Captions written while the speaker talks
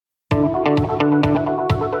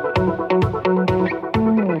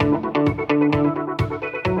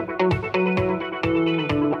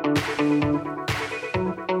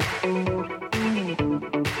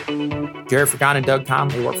Jerry Fergan and Doug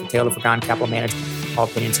Conley work for Taylor Fergan Capital Management. All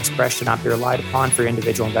opinions expressed should not be relied upon for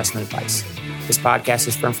individual investment advice. This podcast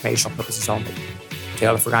is for informational purposes only.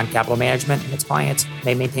 Taylor Fergan Capital Management and its clients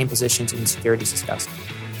may maintain positions in the securities discussed.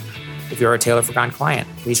 If you're a Taylor Fergan client,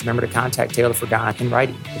 please remember to contact Taylor Fergan in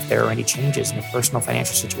writing if there are any changes in your personal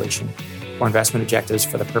financial situation or investment objectives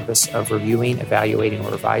for the purpose of reviewing, evaluating,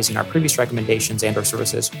 or revising our previous recommendations and/or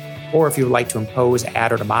services, or if you would like to impose,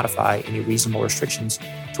 add, or to modify any reasonable restrictions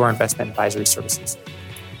to our investment advisory services.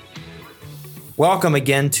 Welcome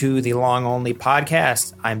again to the Long Only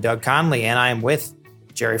Podcast. I'm Doug Conley, and I am with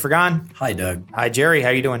Jerry Fergan. Hi, Doug. Hi, Jerry. How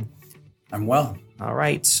are you doing? I'm well. All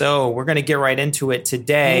right, so we're going to get right into it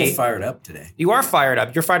today. I'm a little fired up today. You are fired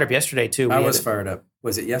up. You're fired up yesterday, too. I was fired up.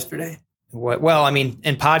 Was it yesterday? Well, I mean,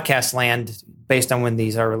 in podcast land, based on when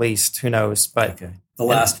these are released, who knows? But okay. The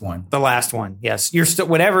last one. The last one, yes. You're still,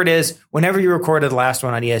 whatever it is, whenever you recorded the last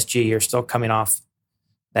one on ESG, you're still coming off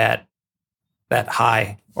that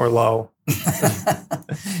high or low. You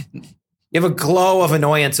have a glow of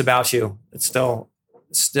annoyance about you. It's still.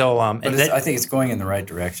 I think it's going in the right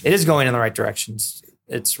direction. It is going in the right direction.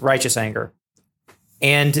 It's righteous anger.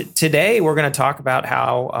 And today we're going to talk about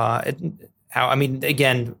how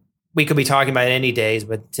again, we could be talking about it any days,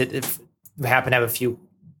 but if we happen to have a few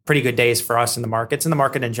pretty good days for us in the markets, in the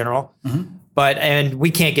market in general. Mm-hmm. And we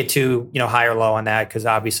can't get too high or low on that because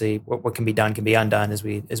obviously what can be done can be undone, as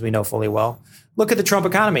we know fully well. Look at the Trump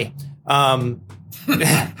economy.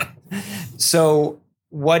 So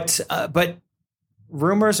what? But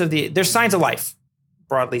rumors of there's signs of life,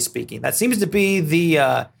 broadly speaking. That seems to be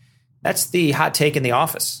that's the hot take in the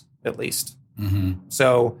office, at least. Mm-hmm.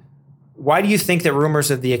 So why do you think that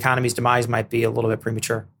rumors of the economy's demise might be a little bit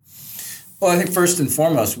premature? Well, I think first and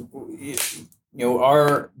foremost,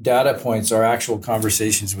 our data points, our actual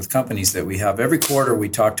conversations with companies that we have. Every quarter, we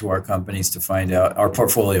talk to our companies to find out, our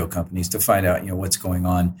portfolio companies to find out, what's going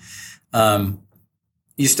on.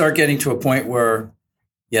 You start getting to a point where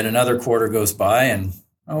yet another quarter goes by and,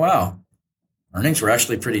 oh, wow, earnings were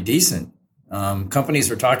actually pretty decent. Companies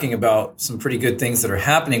are talking about some pretty good things that are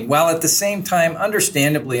happening, while at the same time,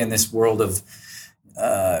 understandably, in this world of,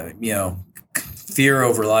 fear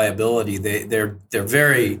over liability, they're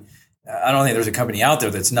very. I don't think there's a company out there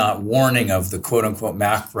that's not warning of the quote unquote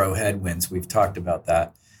macro headwinds. We've talked about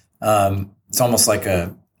that. It's almost like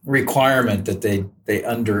a requirement that they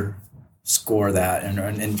underscore that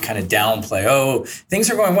and kind of downplay. Oh,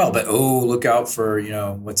 things are going well, but look out for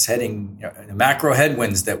what's heading, the macro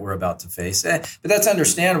headwinds that we're about to face. But that's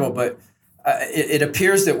understandable. But it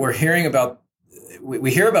appears that we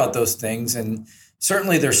hear about those things, and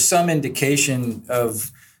certainly there's some indication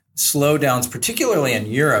of slowdowns, particularly in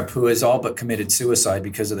Europe, who has all but committed suicide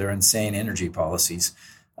because of their insane energy policies,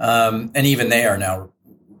 and even they are now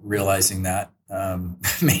realizing that.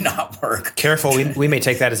 May not work. Careful, we may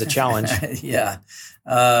take that as a challenge. Yeah.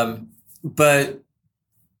 But,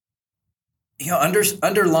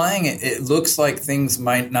 underlying it, it looks like things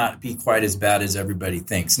might not be quite as bad as everybody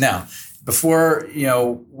thinks. Now, before,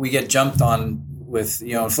 we get jumped on with,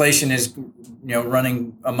 inflation is,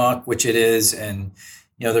 running amok, which it is. And,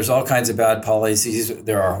 there's all kinds of bad policies.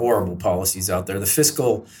 There are horrible policies out there. The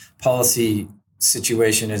fiscal policy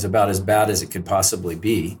situation is about as bad as it could possibly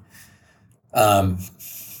be. Or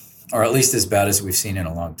at least as bad as we've seen in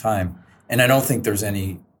a long time. And I don't think there's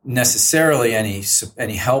necessarily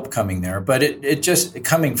any help coming there, but it just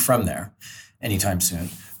coming from there anytime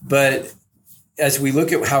soon. But as we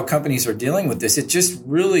look at how companies are dealing with this, it just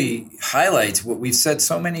really highlights what we've said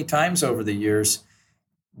so many times over the years.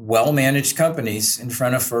 Well-managed companies in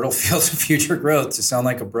front of fertile fields of future growth, to sound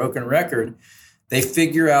like a broken record, they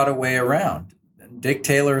figure out a way around. Dick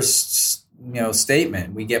Taylor's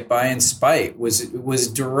statement, "We get by in spite," was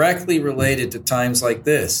directly related to times like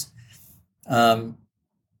this.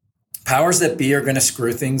 Powers that be are going to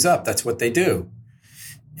screw things up. That's what they do.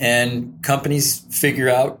 And companies figure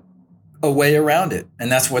out a way around it. And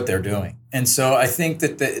that's what they're doing. And so I think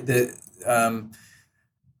that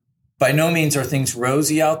by no means are things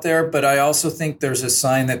rosy out there, but I also think there's a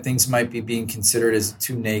sign that things might be being considered as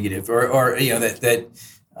too negative, or that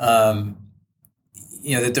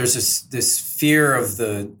there's this fear of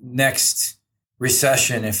the next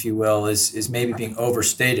recession, if you will, is maybe being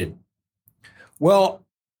overstated. Well,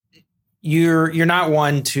 you're not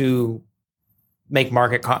one to make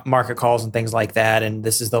market calls and things like that, and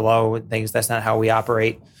this is the low and things. That's not how we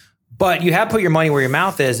operate. But you have put your money where your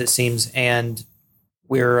mouth is, it seems, and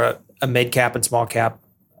we're a mid cap and small cap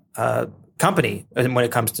company. And when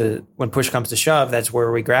push comes to shove, that's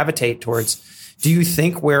where we gravitate towards. Do you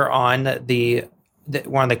think we're on the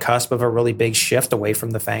we're on the cusp of a really big shift away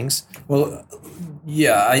from the FANGs? Well,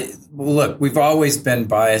 yeah. Look, we've always been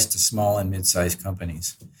biased to small and mid-sized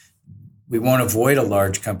companies. We won't avoid a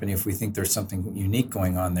large company if we think there's something unique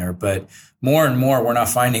going on there. But more and more, we're not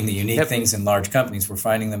finding the unique things in large companies. We're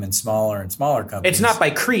finding them in smaller and smaller companies. It's not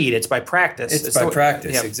by creed; it's by practice. It's by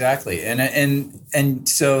practice, exactly. And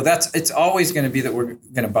so it's always going to be that we're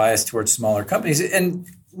going to bias towards smaller companies. And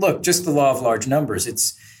look, just the law of large numbers.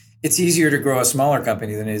 It's easier to grow a smaller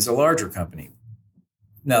company than it is a larger company.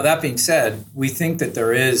 Now, that being said, we think that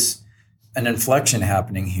there is an inflection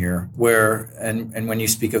happening here where, and when you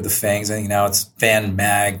speak of the FANGs, I think now it's FAN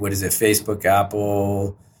MAG, what is it? Facebook,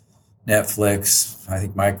 Apple, Netflix, I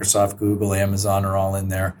think Microsoft, Google, Amazon are all in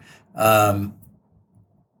there.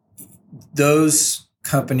 Those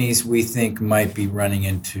companies we think might be running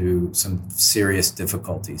into some serious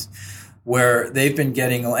difficulties where they've been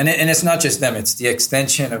getting, and it's not just them, it's the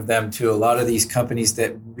extension of them to a lot of these companies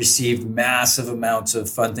that received massive amounts of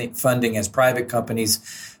funding as private companies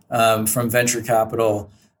from venture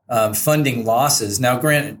capital, funding losses. Now,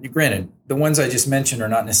 granted, the ones I just mentioned are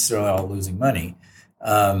not necessarily all losing money.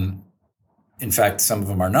 In fact, some of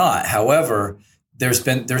them are not. However, there's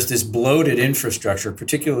this bloated infrastructure,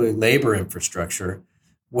 particularly labor infrastructure,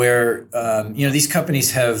 where these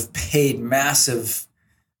companies have paid massive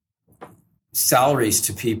salaries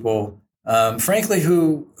to people, frankly,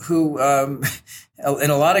 who in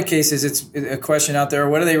a lot of cases, it's a question out there: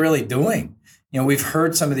 what are they really doing? We've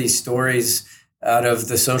heard some of these stories out of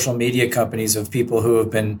the social media companies of people who have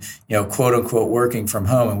been, quote unquote, working from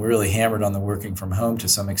home. And we really hammered on the working from home to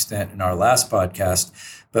some extent in our last podcast.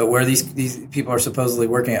 But where these people are supposedly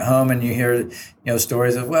working at home, and you hear,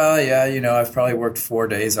 stories of, well, yeah, I've probably worked 4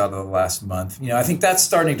 days out of the last month. I think that's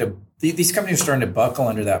these companies are starting to buckle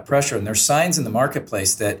under that pressure. And there's signs in the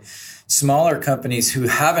marketplace that smaller companies who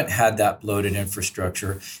haven't had that bloated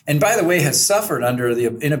infrastructure, and by the way, has suffered under the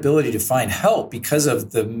inability to find help because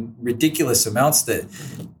of the ridiculous amounts that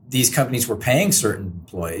these companies were paying certain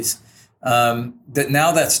employees, that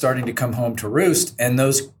now that's starting to come home to roost. And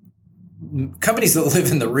those companies that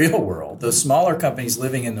live in the real world, those smaller companies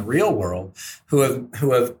living in the real world who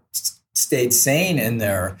have stayed sane in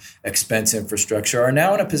their expense infrastructure are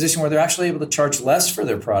now in a position where they're actually able to charge less for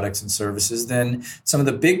their products and services than some of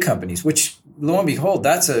the big companies, which, lo and behold,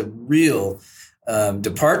 that's a real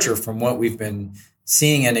departure from what we've been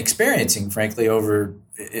seeing and experiencing, frankly, over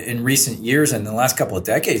in recent years and the last couple of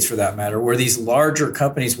decades, for that matter, where these larger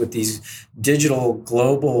companies with these digital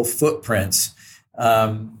global footprints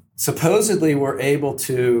supposedly were able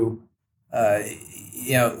to,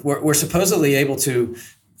 we're supposedly able to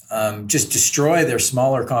just destroy their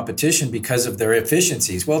smaller competition because of their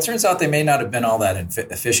efficiencies. Well, it turns out they may not have been all that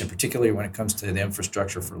efficient, particularly when it comes to the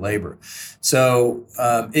infrastructure for labor. So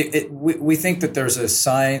we think that there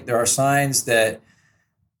are signs that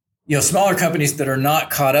smaller companies that are not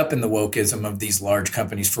caught up in the wokeism of these large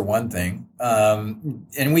companies, for one thing,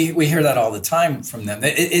 and we hear that all the time from them.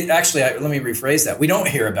 Actually, let me rephrase that. We don't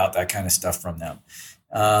hear about that kind of stuff from them.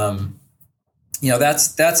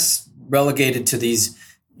 That's relegated to these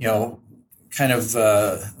kind of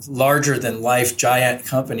larger than life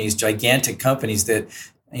gigantic companies that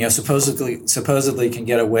supposedly can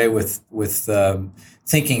get away with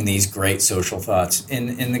thinking these great social thoughts in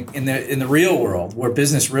the real world where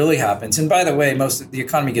business really happens. And by the way, most of the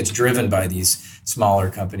economy gets driven by these smaller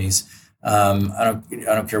companies. I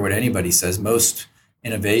don't care what anybody says. Most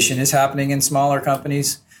innovation is happening in smaller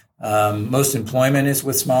companies. Most employment is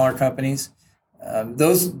with smaller companies.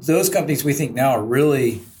 Those companies we think now are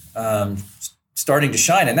really starting to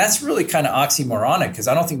shine, and that's really kind of oxymoronic because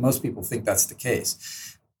I don't think most people think that's the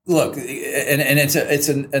case. Look, and it's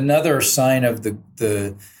another sign of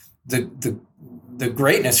the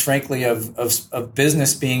greatness, frankly, of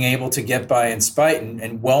business being able to get by in spite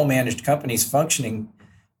and well managed companies functioning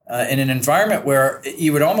in an environment where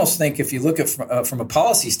you would almost think, if you look at from a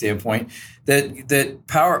policy standpoint, that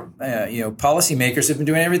policymakers have been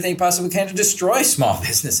doing everything possible can to destroy small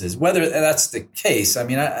businesses. Whether that's the case, I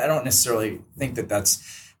mean, I don't necessarily think that that's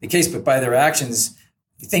the case, but by their actions,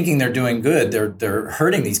 thinking they're doing good, they're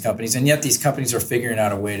hurting these companies, and yet these companies are figuring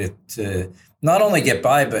out a way to not only get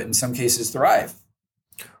by, but in some cases thrive.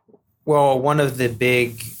 Well, one of the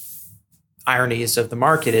big ironies of the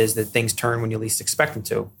market is that things turn when you least expect them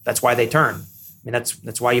to. That's why they turn. I mean,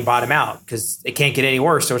 that's why you bottom out, because it can't get any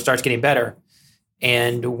worse, so it starts getting better.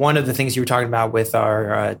 And one of the things you were talking about with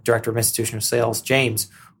our director of institutional sales, James,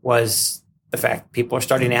 was the fact people are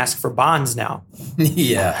starting to ask for bonds now.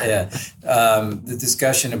 Yeah. The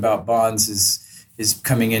discussion about bonds is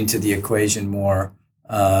coming into the equation more.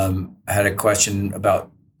 I had a question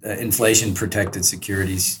about inflation protected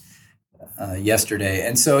securities yesterday.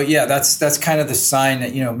 And so, yeah, that's kind of the sign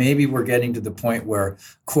that, maybe we're getting to the point where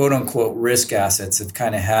quote unquote risk assets have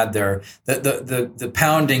kind of had the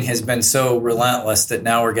pounding has been so relentless that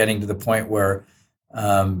now we're getting to the point where,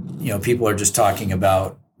 people are just talking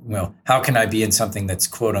about, how can I be in something that's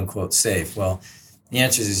quote unquote safe? Well, the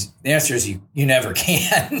answer is you never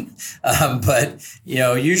can. But,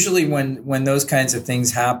 usually when those kinds of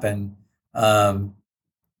things happen,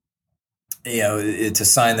 it's a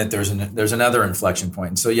sign that there's another inflection point.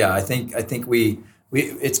 And so, yeah, I think we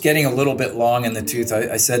it's getting a little bit long in the tooth.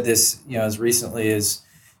 I said this, as recently as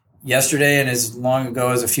yesterday and as long ago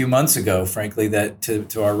as a few months ago, frankly, that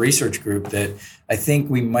to our research group, that I think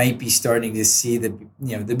we might be starting to see the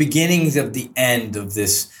beginnings of the end of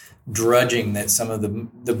this drudging that some of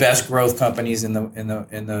the best growth companies in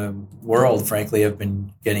the world, frankly, have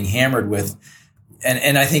been getting hammered with.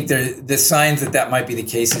 And I think the signs that might be the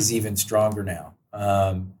case is even stronger now.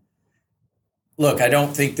 Look, I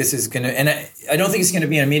don't think this is going to, and I don't think it's going to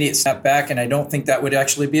be an immediate step back, and I don't think that would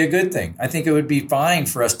actually be a good thing. I think it would be fine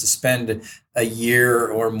for us to spend a year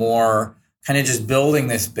or more kind of just building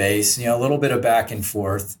this base, a little bit of back and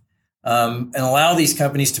forth, and allow these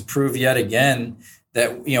companies to prove yet again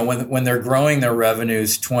that, when they're growing their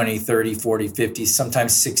revenues 20, 30, 40, 50,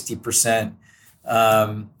 sometimes 60%,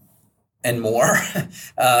 and more,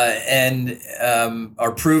 and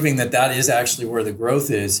are proving that is actually where the growth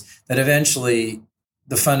is, that eventually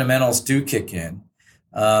the fundamentals do kick in.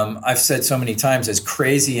 I've said so many times, as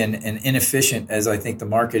crazy and inefficient as I think the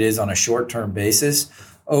market is on a short-term basis,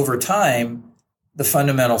 over time, the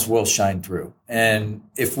fundamentals will shine through. And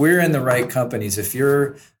if we're in the right companies, if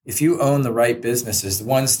you own the right businesses, the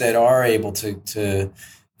ones that are able to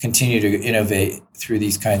continue to innovate through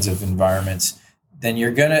these kinds of environments, then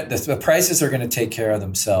the prices are going to take care of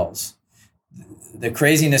themselves. The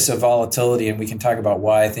craziness of volatility, and we can talk about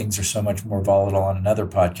why things are so much more volatile on another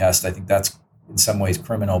podcast. I think that's in some ways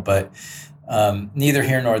criminal, but neither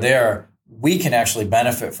here nor there. We can actually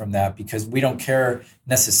benefit from that because we don't care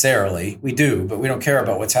necessarily. We do, but we don't care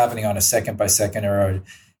about what's happening on a second by second or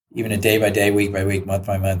even a day by day, week by week, month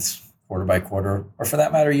by month, quarter by quarter, or for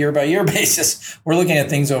that matter, year by year basis. We're looking at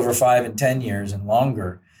things over 5 and 10 years and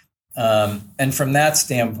longer. And from that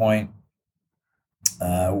standpoint,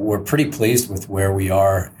 we're pretty pleased with where we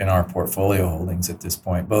are in our portfolio holdings at this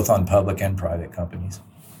point, both on public and private companies.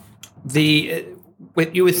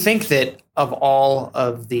 You would think that of all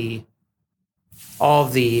of the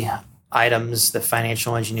items, the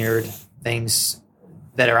financial engineered things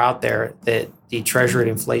that are out there, that the Treasury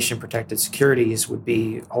and inflation protected securities would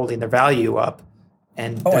be holding their value up.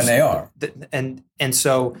 And they are. And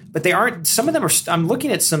so, but they aren't, some of them are, I'm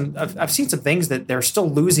looking at I've seen some things that they're still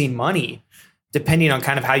losing money depending on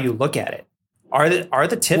kind of how you look at it. Are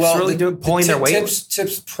the tips pulling their weight?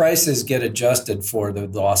 Tips prices get adjusted for the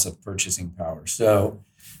loss of purchasing power. So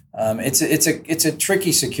it's a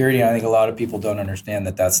tricky security. I think a lot of people don't understand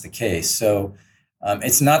that that's the case. So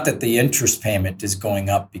it's not that the interest payment is going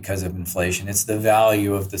up because of inflation. It's the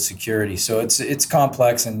value of the security. So it's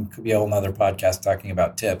complex and could be a whole nother podcast talking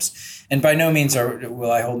about tips. And by no means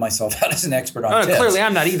will I hold myself out as an expert on tips. Clearly,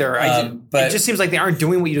 I'm not either. But it just seems like they aren't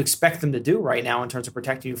doing what you'd expect them to do right now in terms of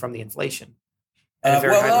protecting you from the inflation.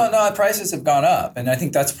 No, prices have gone up, and I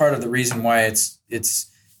think that's part of the reason why it's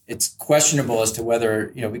questionable as to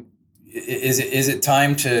whether is it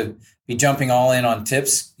time to be jumping all in on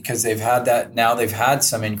tips because they've had that now. They've had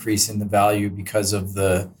some increase in the value because of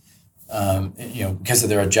because of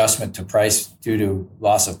their adjustment to price due to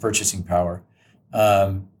loss of purchasing power.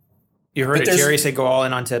 You heard Jerry say go all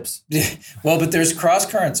in on tips. Well, but there's cross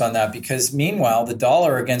currents on that because meanwhile, the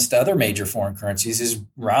dollar against other major foreign currencies is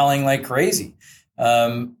rallying like crazy.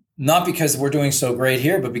 Not because we're doing so great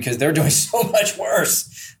here, but because they're doing so much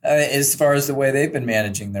worse as far as the way they've been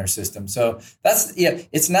managing their system. So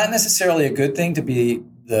it's not necessarily a good thing to be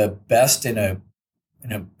the best in a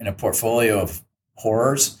portfolio of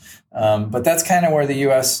horrors. But that's kind of where the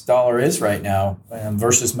U.S. dollar is right now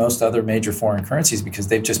versus most other major foreign currencies because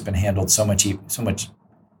they've just been handled so much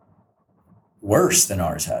worse than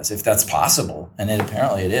ours has, if that's possible. And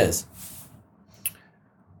apparently it is.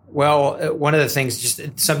 Well, one of the things,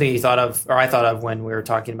 just something you thought of, or I thought of when we were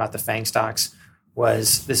talking about the FANG stocks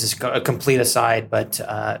was, this is a complete aside, but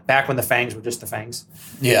back when the FANGs were just the FANGs.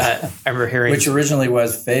 Yeah. I remember hearing. Which originally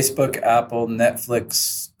was Facebook, Apple,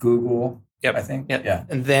 Netflix, Google. Yep. I think. Yep. Yeah.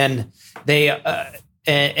 And then they,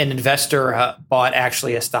 an investor bought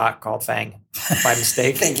actually a stock called FANG by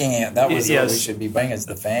mistake. Thinking that was what we should be buying as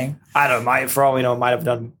the FANG. I don't know. For all we know, it might have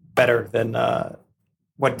done better than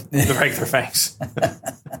what the regular banks.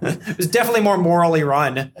 It was definitely more morally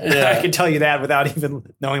run. Yeah. I can tell you that without even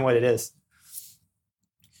knowing what it is.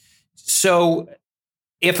 So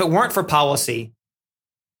if it weren't for policy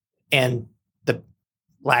and the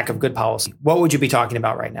lack of good policy, what would you be talking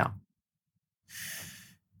about right now?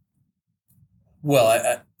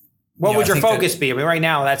 Well, what would your focus be? I mean, right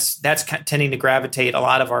now, that's tending to gravitate. A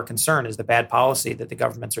lot of our concern is the bad policy that the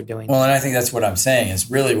governments are doing. Well, and I think that's what I'm saying is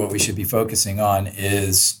really what we should be focusing on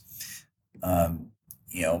is,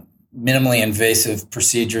 minimally invasive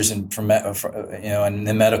procedures and in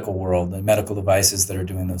the medical world, the medical devices that are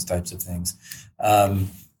doing those types of things,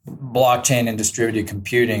 blockchain and distributed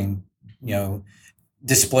computing,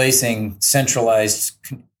 displacing centralized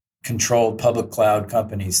controlled public cloud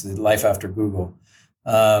companies, the life after Google,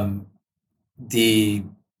 the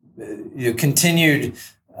continued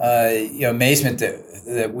amazement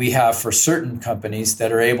that we have for certain companies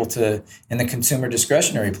that are able to, in the consumer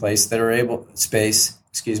discretionary space, that are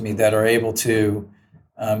able to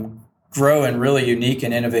grow in really unique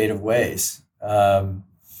and innovative ways.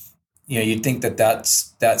 You'd think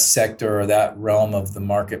that sector or that realm of the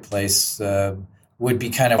marketplace would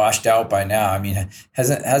be kind of washed out by now. I mean,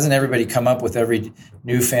 hasn't everybody come up with every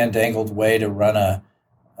new fandangled way to run a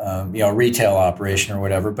retail operation or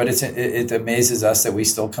whatever? But it amazes us that we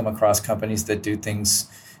still come across companies that do things,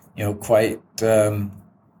 quite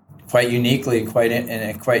uniquely,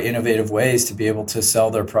 in quite innovative ways to be able to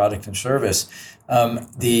sell their product and service.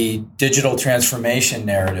 The digital transformation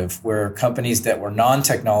narrative, where companies that were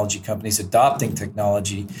non-technology companies adopting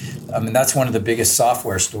technology, that's one of the biggest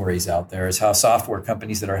software stories out there, is how software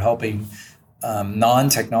companies that are helping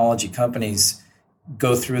non-technology companies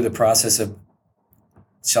go through the process of,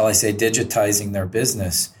 shall I say, digitizing their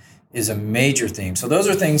business is a major theme. So those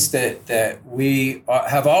are things that we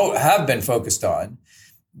have been focused on.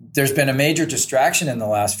 There's been a major distraction in the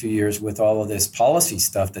last few years with all of this policy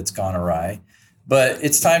stuff that's gone awry. But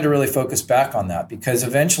it's time to really focus back on that, because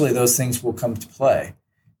eventually those things will come into play.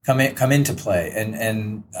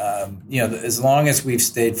 And as long as we've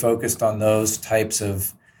stayed focused on those types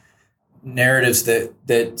of narratives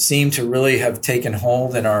that seem to really have taken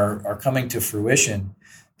hold and are coming to fruition,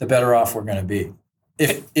 the better off we're going to be.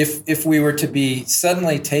 If we were to be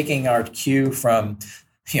suddenly taking our cue from,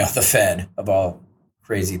 the Fed of all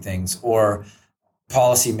crazy things, or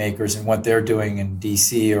policymakers and what they're doing in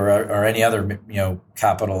DC or any other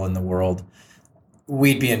capital in the world,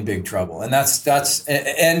 we'd be in big trouble. And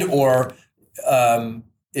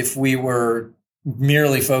if we were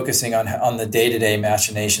merely focusing on the day-to-day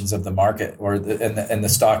machinations of the market or the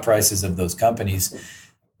stock prices of those companies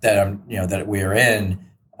that we are in,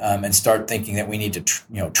 and start thinking that we need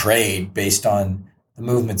to trade based on the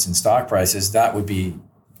movements in stock prices, that would be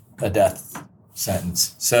a death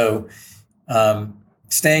sentence. So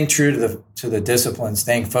staying true to the discipline,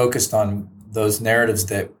 staying focused on those narratives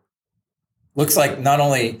that looks like not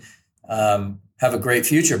only have a great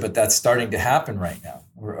future, but that's starting to happen right now,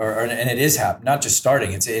 and it is happening. Not just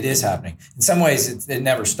starting; it is happening. In some ways, it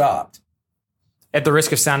never stopped. At the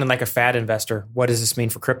risk of sounding like a fad investor, what does this mean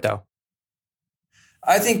for crypto?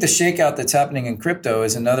 I think the shakeout that's happening in crypto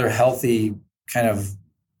is another healthy kind of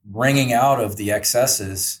wringing out of the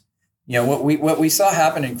excesses. What we saw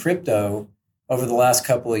happen in crypto over the last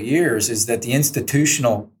couple of years is that the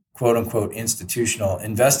institutional, quote unquote, institutional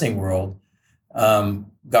investing world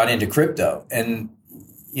got into crypto. And,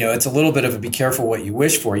 it's a little bit of a be careful what you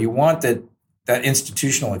wish for. You want that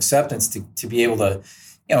institutional acceptance to be able to,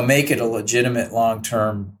 make it a legitimate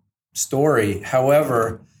long-term story.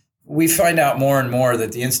 However, we find out more and more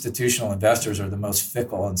that the institutional investors are the most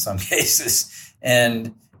fickle in some cases.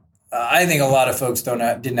 And I think a lot of folks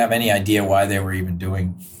didn't have any idea why they were even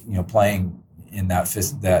playing in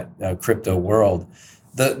that crypto world.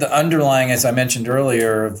 The underlying, as I mentioned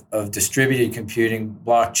earlier, of distributed computing,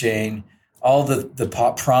 blockchain, all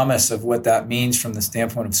the promise of what that means from the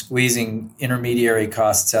standpoint of squeezing intermediary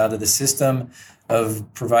costs out of the system, of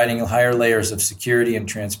providing higher layers of security and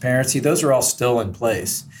transparency, those are all still in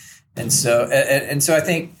place. And so I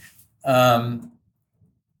think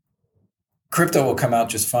crypto will come out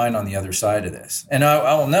just fine on the other side of this. And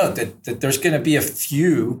I will note that there's going to be a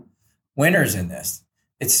few winners in this.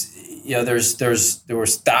 It's there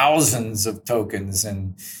was thousands of tokens,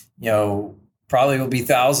 and probably will be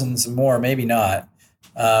thousands more, maybe not,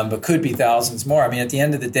 but could be thousands more. I mean, at the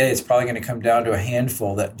end of the day, it's probably going to come down to a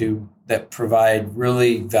handful that provide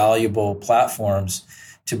really valuable platforms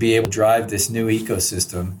to be able to drive this new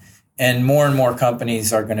ecosystem. And more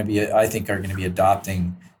companies are going to be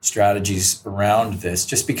adopting strategies around this,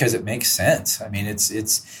 just because it makes sense. I mean, it's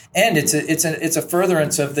a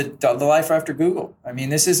furtherance of the life after Google. I mean,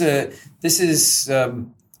 this is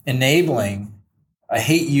enabling. I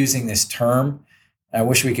hate using this term. I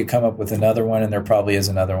wish we could come up with another one, and there probably is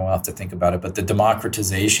another one. We'll have to think about it. But the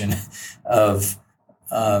democratization of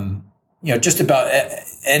just about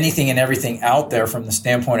anything and everything out there, from the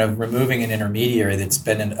standpoint of removing an intermediary that's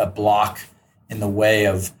been a block in the way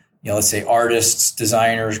of, let's say, artists,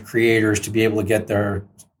 designers, creators to be able to get their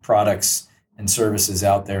products and services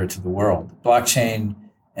out there to the world. Blockchain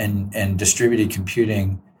and distributed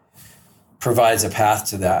computing provides a path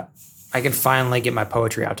to that. I can finally get my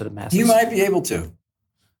poetry out to the masses. You might be able to,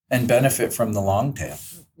 and benefit from the long tail.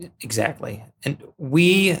 Exactly. And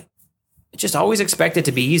we just always expect it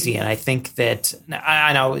to be easy. And I think that,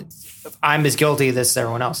 I know I'm as guilty of this as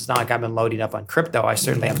everyone else. It's not like I've been loading up on crypto. I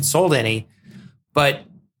certainly haven't sold any. But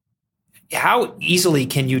how easily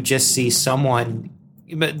can you just see someone,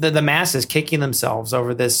 the masses, kicking themselves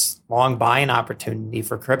over this long buying opportunity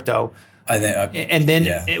for crypto? I think, and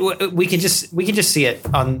then we can just see it.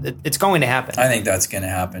 It's going to happen. I think that's going to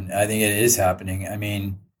happen. I think it is happening. I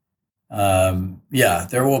mean,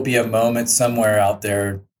 there will be a moment somewhere out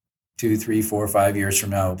there, 2, 3, 4, 5 years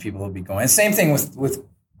from now, people will be going. And same thing with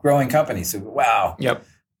growing companies. So, wow. Yep.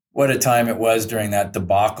 What a time it was during that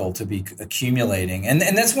debacle to be accumulating. And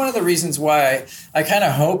that's one of the reasons why I kind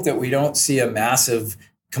of hope that we don't see a massive,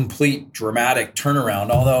 complete, dramatic turnaround,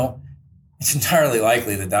 although it's entirely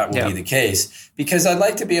likely that will be the case, because I'd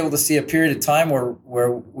like to be able to see a period of time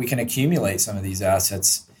where we can accumulate some of these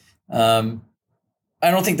assets. I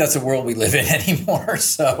don't think that's a world we live in anymore.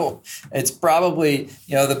 So it's probably,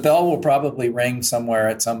 the bell will probably ring somewhere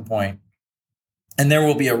at some point, and there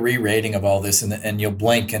will be a re-rating of all this, and you'll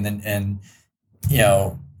blink, and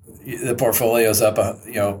the portfolio's up,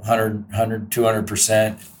 100,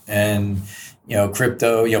 200%, and,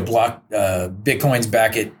 crypto, Bitcoin's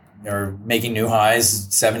back at, or making new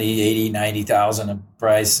highs, 70, 80, 90,000 a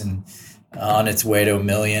price, and on its way to 1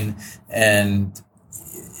 million. And,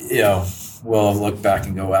 we'll look back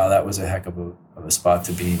and go, wow, that was a heck of a spot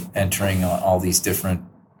to be entering all these different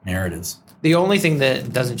narratives. The only thing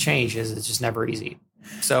that doesn't change is it's just never easy.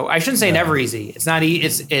 So I shouldn't say never easy. It's not.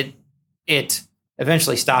 It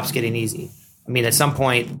eventually stops getting easy. I mean, at some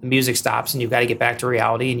point the music stops, and you've got to get back to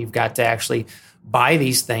reality, and you've got to actually buy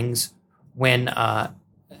these things when. And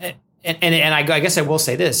I guess I will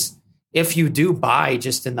say this: if you do buy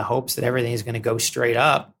just in the hopes that everything is going to go straight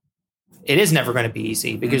up, it is never going to be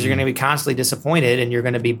easy, because you're going to be constantly disappointed, and you're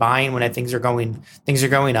going to be buying when things are going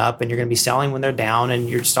up, and you're going to be selling when they're down, and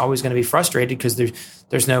you're just always going to be frustrated because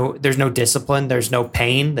there's no discipline, there's no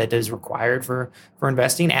pain that is required for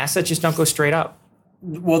investing. Assets just don't go straight up.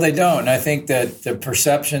 Well, they don't. And I think that the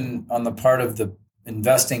perception on the part of the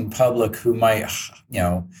investing public, who might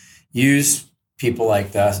use people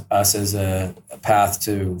like us as a path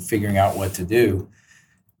to figuring out what to do,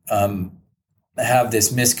 have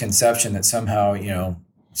this misconception that somehow,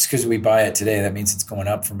 just because we buy it today, that means it's going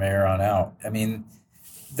up from here on out. I mean,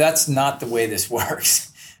 that's not the way this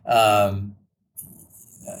works. There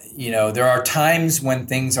are times when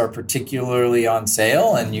things are particularly on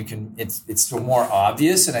sale, and it's more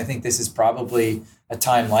obvious. And I think this is probably a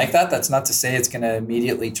time like that. That's not to say it's going to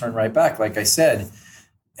immediately turn right back, like I said.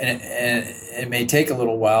 And it may take a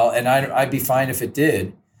little while, and I'd be fine if it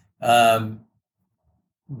did.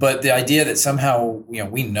 But the idea that somehow,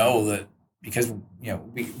 we know that because,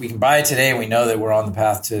 we can buy it today and we know that we're on the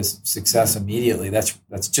path to success immediately, that's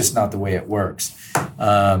just not the way it works.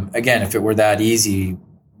 Again, if it were that easy,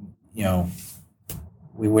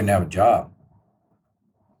 we wouldn't have a job.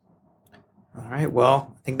 All right.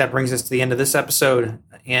 Well, I think that brings us to the end of this episode.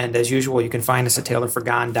 And as usual, you can find us at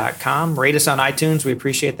taylorforgone.com. Rate us on iTunes. We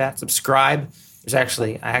appreciate that. Subscribe. I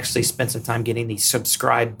actually spent some time getting the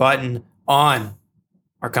subscribe button on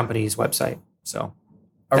our company's website. So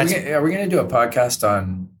are we going to do a podcast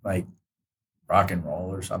on like rock and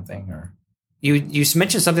roll or something? Or you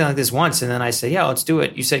mentioned something like this once, and then I said, yeah, let's do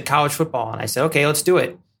it. You said college football, and I said, okay, let's do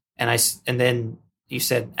it. And then you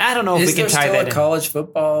said, I don't know if we can tie that in. Is there still college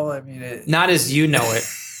football? I mean, not as you know it.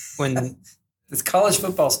 When does college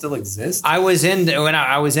football still exist? I was in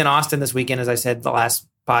Austin this weekend, as I said the last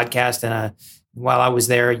podcast, and while I was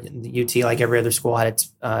there, the UT, like every other school, had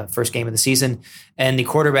its first game of the season, and the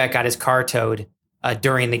quarterback got his car towed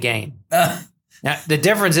during the game. Now, the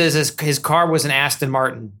difference is his car was an Aston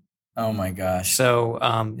Martin. Oh my gosh! So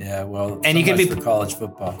and you can be for college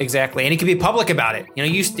football, exactly, and he could be public about it. You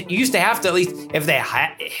used to have to, at least if they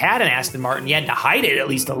had an Aston Martin, you had to hide it at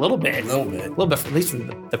least a little bit, at least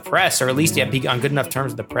from the press, or at least you had to be on good enough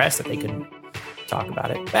terms with the press that they couldn't talk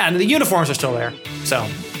about it. And the uniforms are still there. So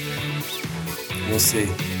we'll see.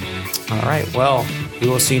 All right. Well, we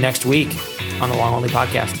will see you next week on the Long Only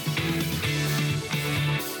Podcast.